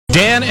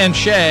Dan and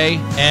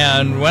Shay,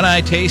 and When I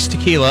Taste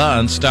Tequila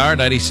on Star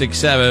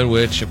 96.7,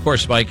 which, of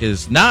course, Mike,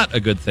 is not a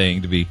good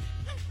thing to be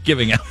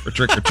giving out for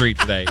Trick or Treat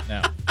today.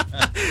 No.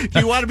 Do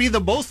you want to be the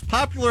most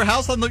popular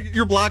house on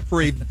your block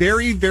for a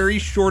very, very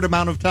short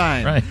amount of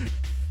time? Right.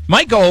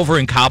 Might go over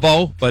in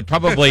Cabo, but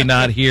probably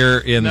not here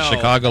in the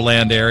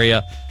Chicagoland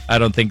area. I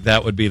don't think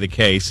that would be the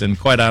case. And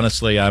quite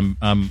honestly, I'm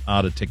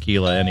out of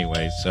tequila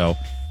anyway, so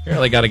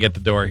really got to get the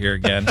door here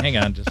again. Hang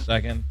on just a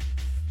second.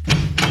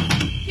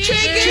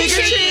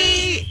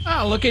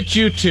 Oh, look at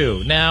you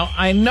two. Now,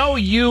 I know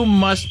you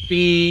must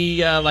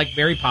be like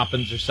Mary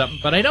Poppins or something,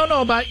 but I don't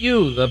know about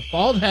you, the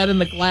bald head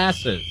and the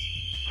glasses.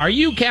 Are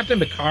you Captain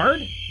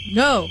Picard?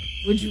 No.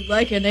 Would you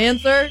like an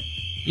answer?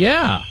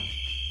 Yeah.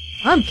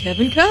 I'm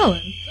Kevin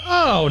Collins.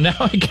 Oh, now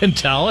I can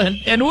tell.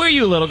 And who are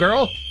you, little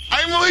girl?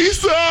 I'm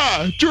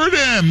Lisa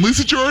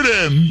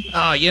Jordan.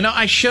 Oh,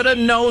 I should have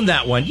known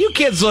that one. You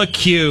kids look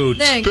cute.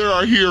 Thanks. They're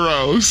our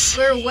heroes.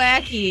 We're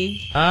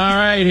wacky. All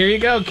right, here you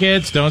go,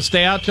 kids. Don't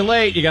stay out too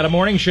late. You got a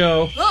morning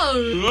show.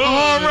 Oh.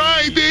 All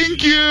right,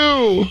 thank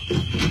you.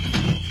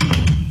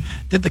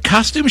 Did the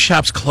costume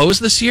shops close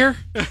this year?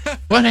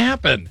 What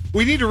happened?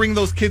 We need to ring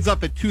those kids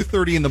up at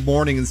 2:30 in the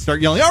morning and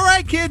start yelling, "All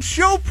right, kids,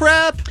 show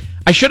prep!"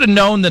 I should have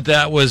known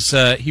that was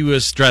he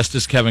was dressed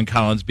as Kevin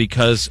Collins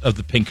because of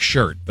the pink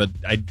shirt, but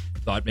I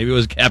thought maybe it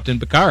was Captain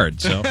Picard.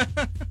 So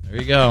there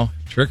you go.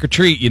 Trick or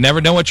treat. You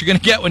never know what you're going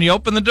to get when you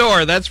open the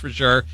door, that's for sure.